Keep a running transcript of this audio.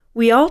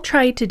We all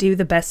try to do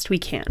the best we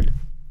can.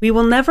 We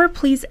will never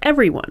please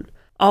everyone.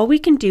 All we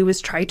can do is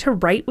try to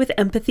write with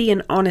empathy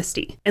and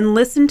honesty, and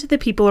listen to the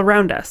people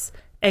around us,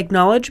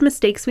 acknowledge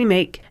mistakes we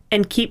make,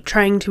 and keep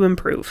trying to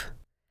improve.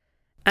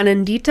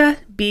 Anandita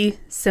B.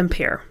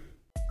 Semper.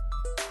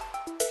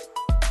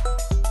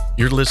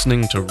 You're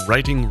listening to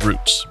Writing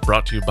Roots,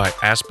 brought to you by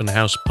Aspen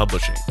House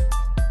Publishing.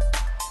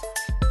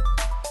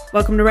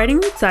 Welcome to Writing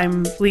Roots.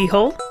 I'm Lee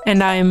Hull.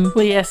 And I'm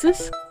Lee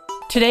Esses.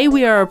 Today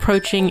we are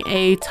approaching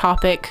a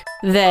topic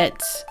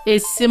that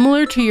is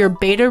similar to your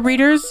beta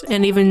readers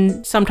and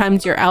even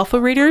sometimes your alpha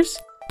readers,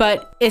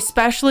 but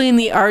especially in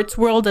the arts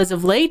world as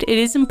of late, it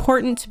is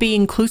important to be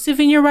inclusive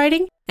in your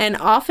writing, and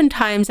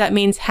oftentimes that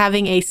means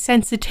having a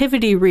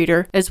sensitivity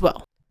reader as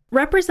well.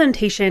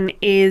 Representation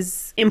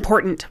is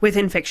important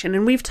within fiction,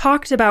 and we've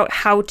talked about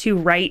how to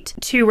write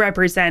to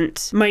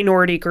represent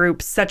minority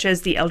groups such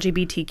as the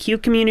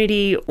LGBTQ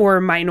community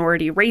or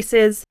minority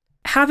races.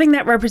 Having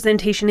that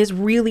representation is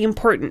really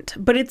important,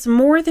 but it's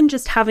more than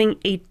just having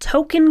a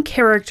token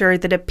character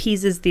that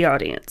appeases the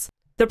audience.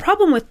 The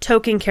problem with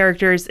token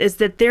characters is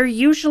that they're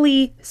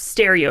usually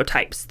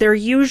stereotypes. They're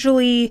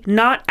usually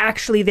not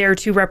actually there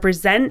to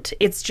represent.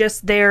 It's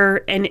just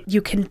there, and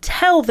you can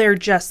tell they're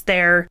just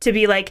there to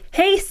be like,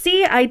 hey,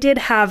 see, I did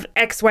have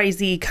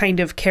XYZ kind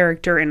of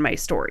character in my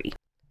story.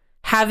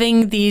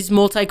 Having these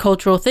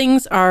multicultural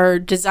things are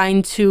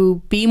designed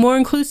to be more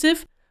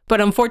inclusive, but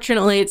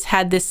unfortunately it's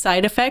had this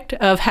side effect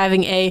of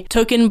having a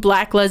token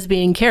black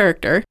lesbian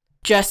character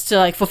just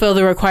to fulfill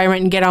the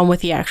requirement and get on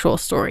with the actual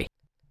story.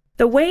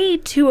 The way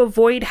to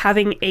avoid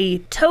having a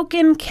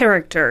token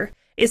character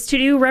is to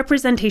do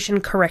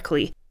representation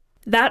correctly.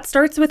 That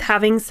starts with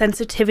having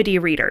sensitivity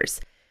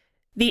readers.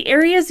 The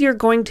areas you're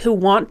going to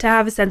want to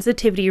have a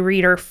sensitivity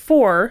reader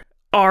for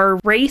are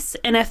race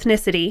and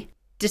ethnicity,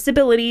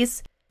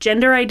 disabilities,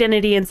 gender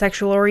identity and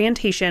sexual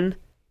orientation,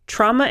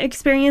 trauma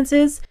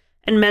experiences,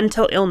 and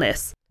mental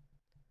illness.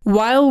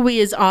 While we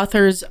as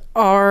authors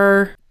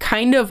are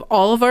kind of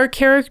all of our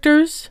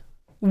characters,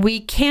 we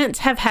can't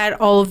have had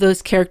all of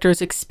those characters'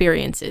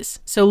 experiences.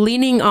 So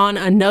leaning on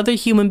another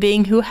human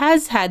being who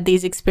has had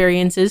these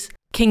experiences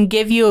can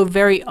give you a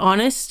very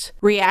honest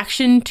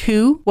reaction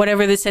to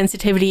whatever the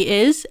sensitivity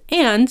is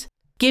and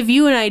give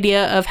you an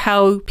idea of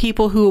how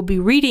people who will be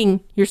reading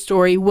your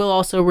story will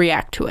also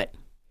react to it.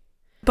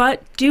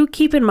 But do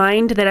keep in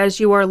mind that as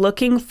you are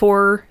looking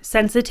for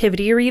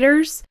sensitivity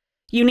readers,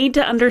 you need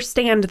to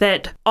understand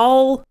that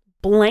all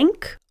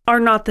blank are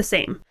not the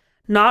same.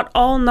 Not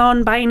all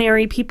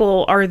non-binary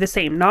people are the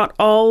same. Not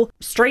all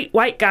straight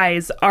white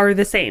guys are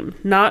the same.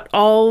 Not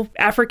all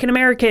African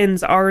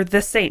Americans are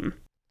the same.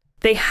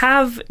 They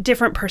have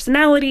different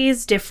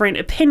personalities, different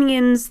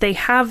opinions. They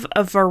have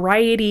a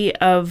variety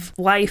of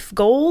life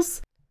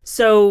goals.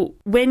 So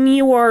when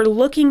you are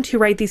looking to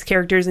write these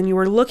characters and you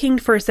are looking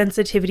for a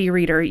sensitivity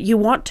reader, you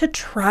want to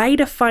try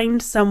to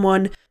find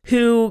someone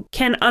who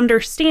can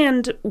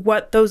understand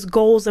what those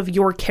goals of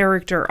your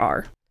character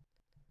are.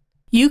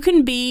 You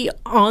can be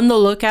on the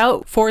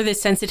lookout for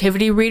this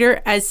sensitivity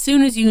reader as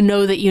soon as you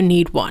know that you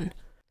need one.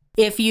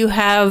 If you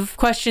have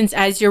questions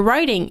as you're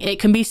writing, it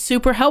can be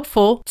super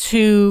helpful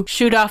to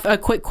shoot off a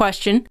quick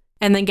question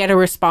and then get a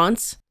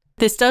response.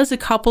 This does a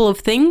couple of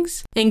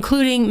things,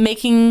 including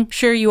making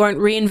sure you aren't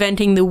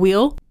reinventing the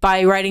wheel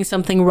by writing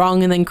something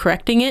wrong and then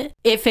correcting it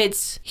if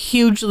it's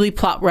hugely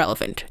plot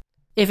relevant.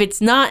 If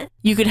it's not,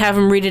 you could have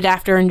them read it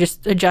after and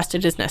just adjust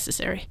it as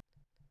necessary.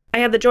 I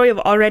had the joy of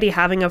already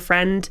having a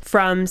friend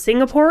from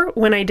Singapore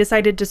when I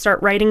decided to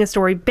start writing a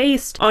story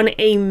based on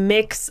a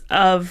mix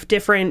of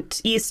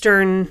different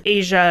Eastern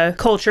Asia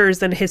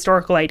cultures and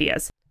historical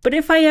ideas. But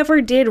if I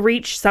ever did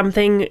reach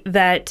something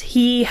that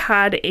he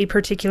had a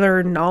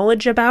particular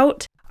knowledge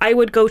about, I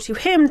would go to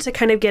him to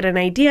kind of get an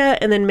idea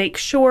and then make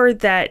sure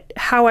that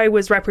how I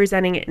was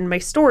representing it in my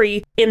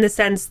story, in the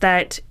sense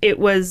that it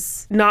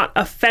was not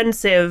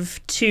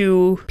offensive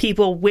to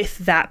people with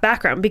that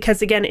background.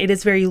 Because again, it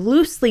is very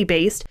loosely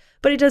based,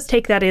 but it does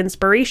take that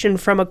inspiration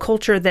from a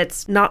culture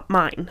that's not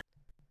mine.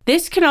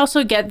 This can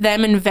also get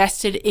them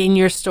invested in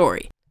your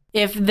story.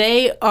 If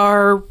they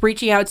are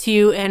reaching out to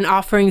you and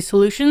offering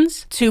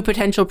solutions to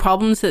potential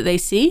problems that they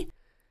see,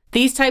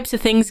 these types of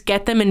things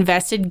get them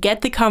invested, get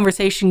the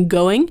conversation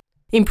going,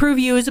 improve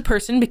you as a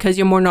person because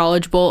you're more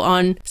knowledgeable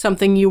on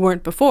something you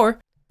weren't before,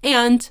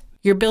 and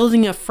you're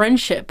building a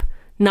friendship,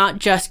 not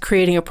just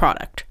creating a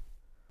product.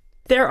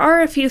 There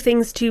are a few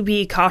things to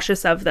be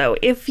cautious of, though.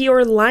 If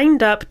you're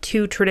lined up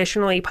to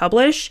traditionally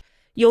publish,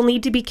 you'll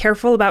need to be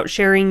careful about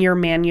sharing your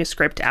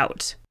manuscript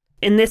out.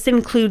 And this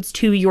includes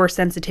to your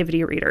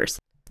sensitivity readers.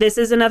 This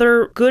is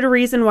another good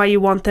reason why you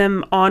want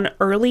them on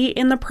early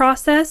in the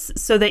process,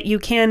 so that you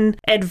can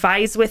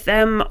advise with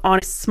them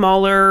on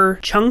smaller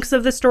chunks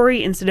of the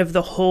story instead of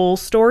the whole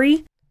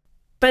story.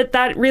 But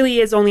that really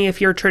is only if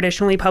you're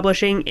traditionally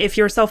publishing. If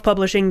you're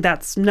self-publishing,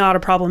 that's not a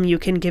problem. You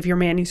can give your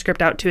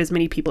manuscript out to as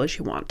many people as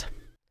you want.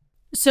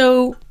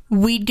 So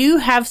we do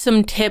have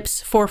some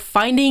tips for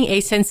finding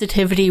a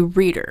sensitivity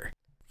reader.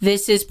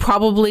 This is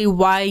probably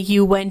why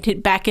you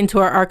went back into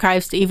our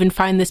archives to even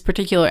find this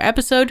particular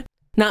episode.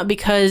 not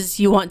because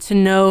you want to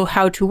know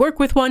how to work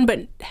with one,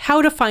 but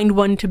how to find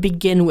one to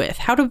begin with,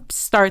 how to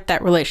start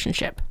that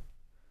relationship.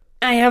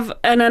 I have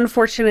an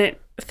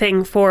unfortunate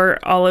thing for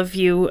all of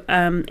you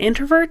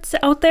introverts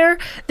out there.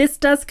 This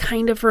does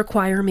kind of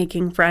require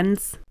making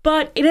friends,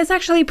 but it is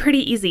actually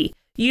pretty easy.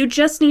 You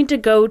just need to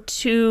go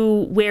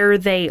to where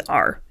they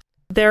are.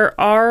 There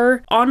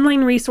are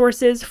online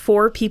resources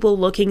for people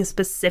looking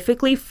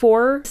specifically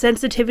for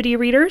sensitivity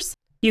readers.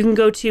 You can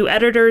go to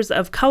Editors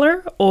of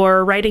Color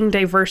or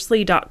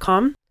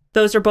writingdiversely.com.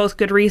 Those are both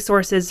good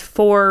resources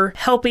for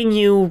helping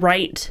you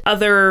write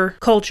other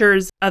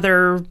cultures,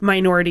 other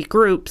minority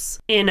groups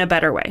in a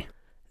better way.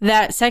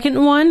 That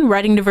second one,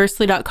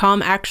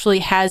 writingdiversely.com, actually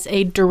has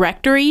a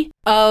directory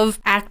of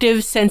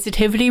active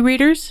sensitivity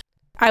readers.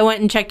 I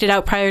went and checked it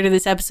out prior to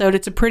this episode.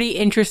 It's a pretty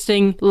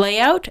interesting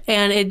layout,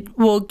 and it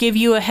will give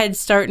you a head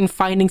start in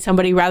finding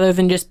somebody rather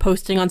than just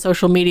posting on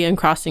social media and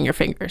crossing your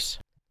fingers.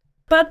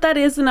 But that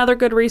is another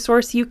good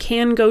resource. You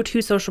can go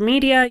to social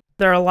media.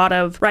 There are a lot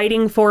of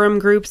writing forum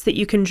groups that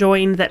you can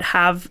join that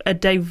have a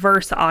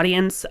diverse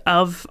audience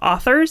of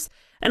authors.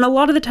 And a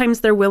lot of the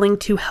times they're willing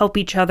to help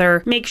each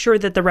other make sure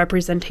that the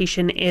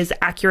representation is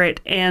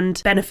accurate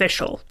and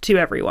beneficial to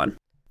everyone.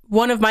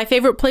 One of my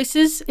favorite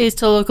places is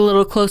to look a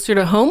little closer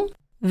to home.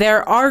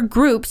 There are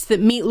groups that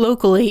meet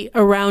locally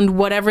around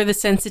whatever the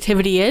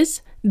sensitivity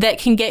is that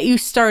can get you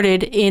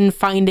started in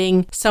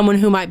finding someone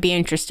who might be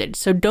interested.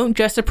 So don't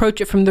just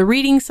approach it from the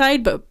reading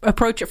side, but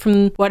approach it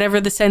from whatever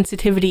the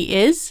sensitivity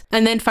is,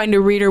 and then find a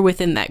reader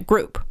within that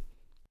group.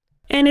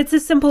 And it's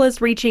as simple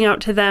as reaching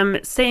out to them,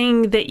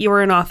 saying that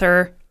you're an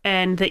author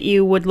and that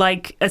you would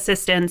like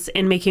assistance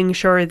in making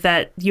sure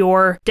that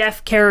your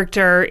deaf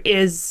character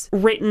is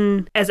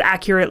written as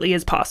accurately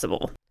as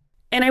possible.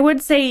 And I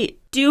would say,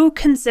 do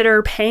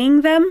consider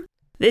paying them.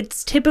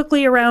 It's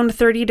typically around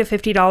 $30 to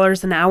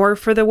 $50 an hour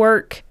for the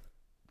work.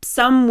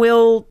 Some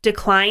will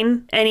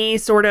decline any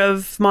sort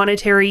of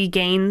monetary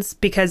gains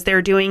because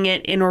they're doing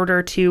it in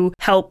order to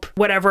help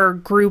whatever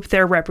group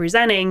they're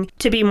representing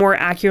to be more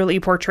accurately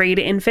portrayed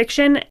in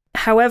fiction.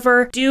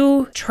 However,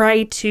 do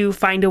try to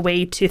find a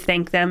way to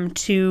thank them,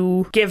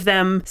 to give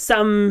them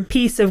some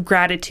piece of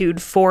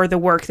gratitude for the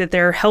work that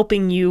they're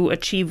helping you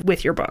achieve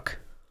with your book.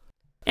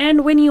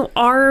 And when you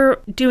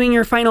are doing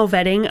your final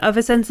vetting of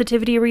a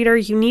sensitivity reader,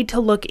 you need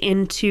to look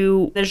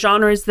into the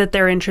genres that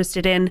they're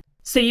interested in.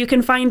 So you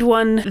can find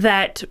one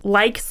that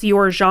likes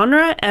your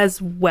genre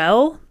as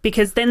well,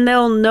 because then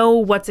they'll know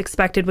what's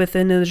expected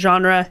within the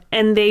genre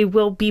and they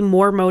will be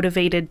more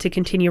motivated to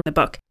continue the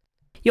book.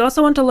 You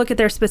also want to look at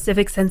their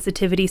specific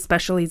sensitivity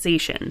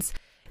specializations.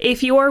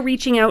 If you are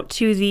reaching out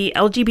to the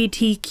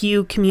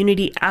LGBTQ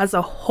community as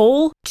a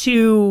whole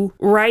to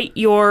write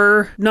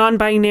your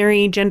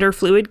non-binary gender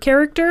fluid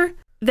character,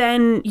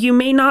 then you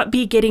may not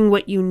be getting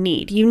what you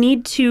need. You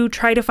need to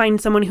try to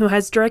find someone who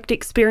has direct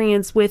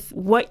experience with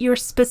what you're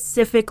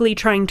specifically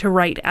trying to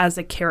write as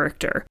a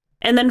character.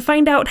 And then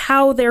find out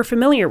how they're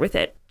familiar with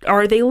it.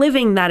 Are they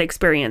living that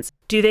experience?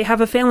 Do they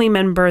have a family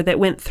member that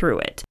went through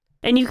it?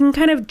 And you can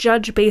kind of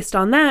judge based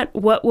on that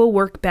what will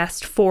work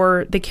best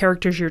for the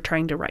characters you're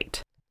trying to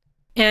write.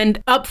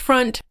 And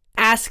upfront,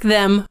 ask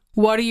them,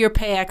 what are your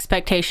pay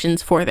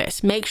expectations for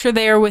this? Make sure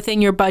they are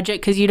within your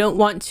budget, because you don't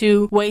want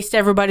to waste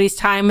everybody's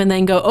time and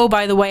then go, oh,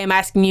 by the way, I'm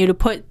asking you to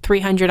put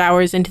 300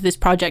 hours into this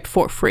project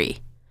for free.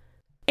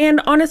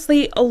 And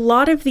honestly, a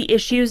lot of the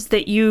issues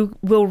that you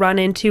will run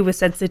into with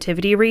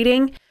sensitivity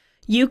reading,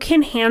 you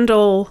can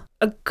handle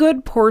a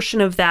good portion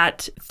of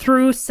that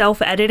through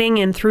self-editing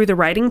and through the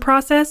writing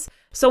process,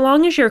 so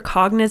long as you're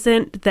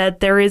cognizant that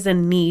there is a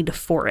need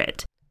for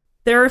it.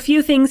 There are a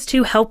few things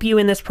to help you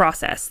in this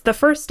process. The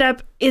first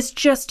step is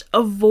just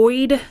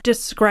avoid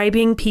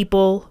describing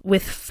people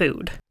with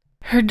food.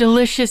 Her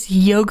delicious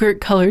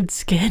yogurt-colored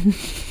skin.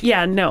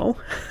 Yeah, no.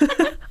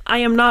 I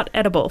am not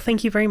edible.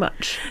 Thank you very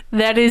much.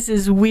 That is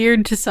as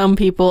weird to some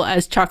people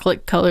as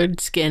chocolate-colored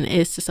skin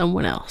is to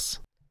someone else.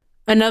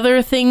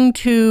 Another thing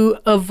to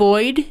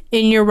avoid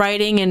in your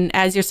writing and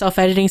as you're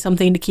self-editing,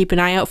 something to keep an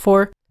eye out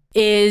for,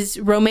 is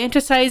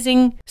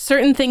romanticizing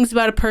certain things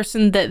about a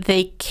person that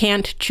they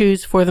can't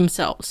choose for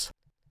themselves.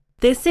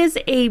 This is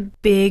a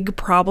big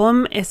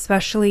problem,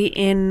 especially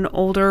in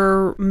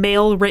older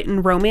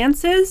male-written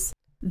romances.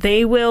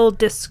 They will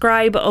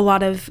describe a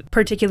lot of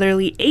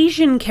particularly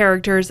Asian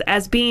characters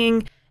as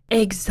being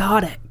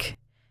exotic.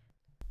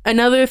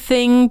 Another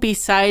thing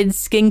besides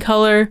skin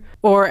color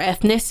or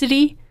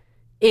ethnicity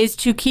is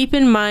to keep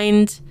in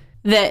mind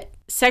that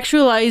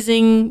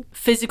sexualizing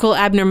physical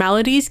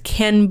abnormalities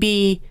can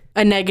be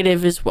a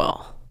negative as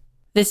well.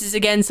 This is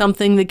again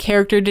something the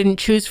character didn't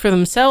choose for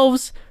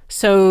themselves,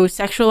 so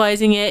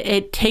sexualizing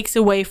it takes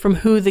away from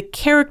who the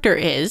character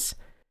is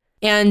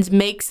and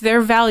makes their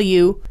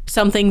value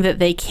something that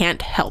they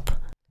can't help.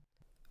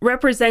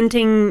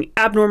 Representing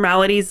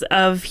abnormalities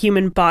of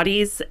human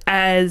bodies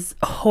as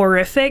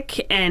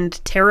horrific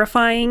and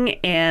terrifying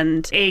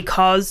and a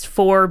cause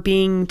for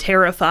being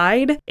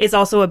terrified is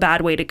also a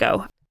bad way to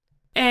go.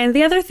 And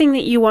the other thing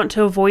that you want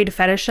to avoid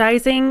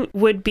fetishizing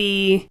would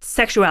be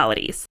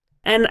sexualities.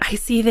 And I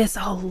see this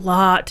a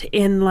lot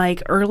in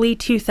like early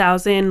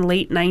 2000,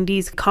 late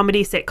 90s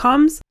comedy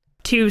sitcoms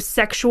to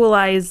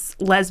sexualize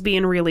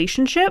lesbian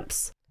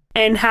relationships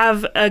and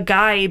have a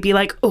guy be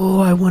like,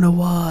 oh, I want to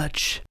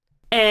watch.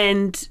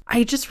 And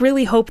I just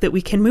really hope that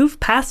we can move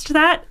past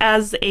that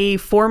as a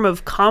form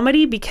of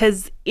comedy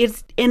because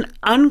it's an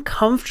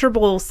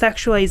uncomfortable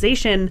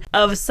sexualization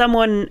of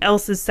someone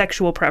else's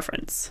sexual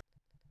preference.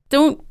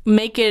 Don't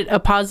make it a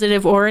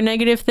positive or a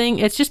negative thing.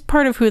 It's just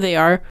part of who they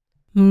are.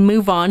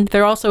 Move on.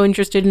 They're also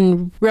interested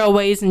in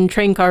railways and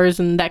train cars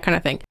and that kind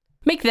of thing.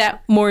 Make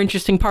that more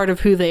interesting part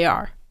of who they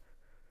are.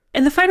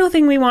 And the final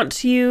thing we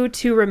want you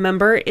to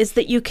remember is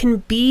that you can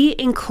be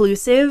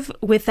inclusive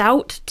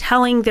without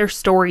telling their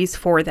stories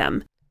for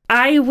them.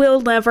 I will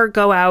never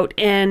go out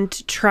and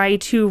try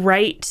to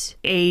write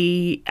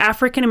a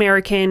African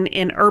American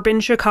in urban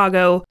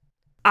Chicago.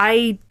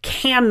 I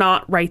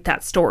cannot write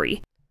that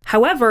story.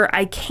 However,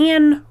 I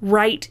can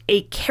write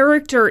a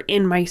character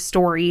in my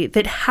story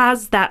that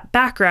has that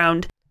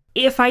background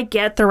if I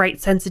get the right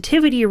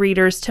sensitivity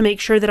readers to make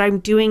sure that I'm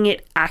doing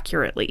it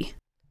accurately.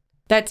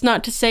 That's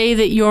not to say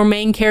that your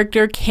main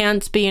character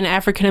can't be an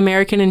African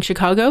American in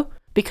Chicago,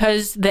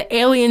 because the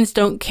aliens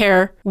don't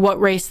care what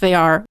race they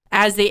are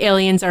as the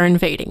aliens are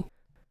invading.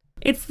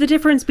 It's the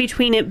difference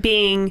between it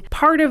being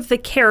part of the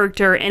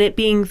character and it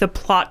being the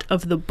plot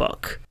of the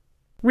book.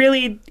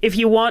 Really, if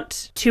you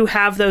want to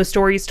have those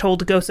stories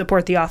told, go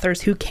support the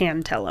authors who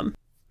can tell them.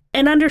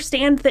 And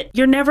understand that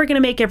you're never going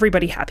to make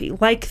everybody happy.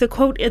 Like the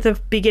quote at the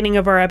beginning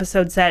of our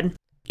episode said,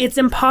 it's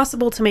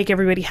impossible to make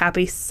everybody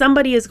happy.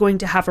 Somebody is going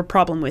to have a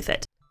problem with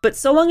it. But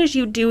so long as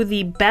you do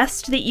the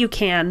best that you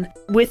can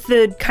with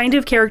the kind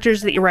of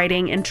characters that you're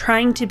writing and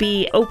trying to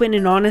be open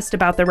and honest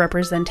about the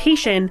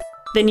representation,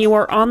 then you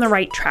are on the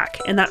right track.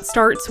 And that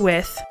starts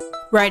with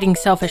writing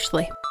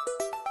selfishly.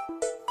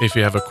 If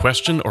you have a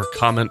question or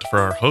comment for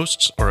our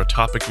hosts or a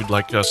topic you'd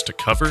like us to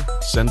cover,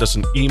 send us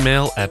an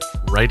email at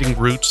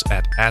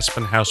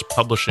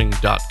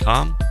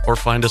writingroots@aspenhousepublishing.com or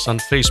find us on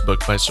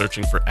Facebook by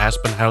searching for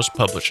Aspen House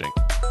Publishing.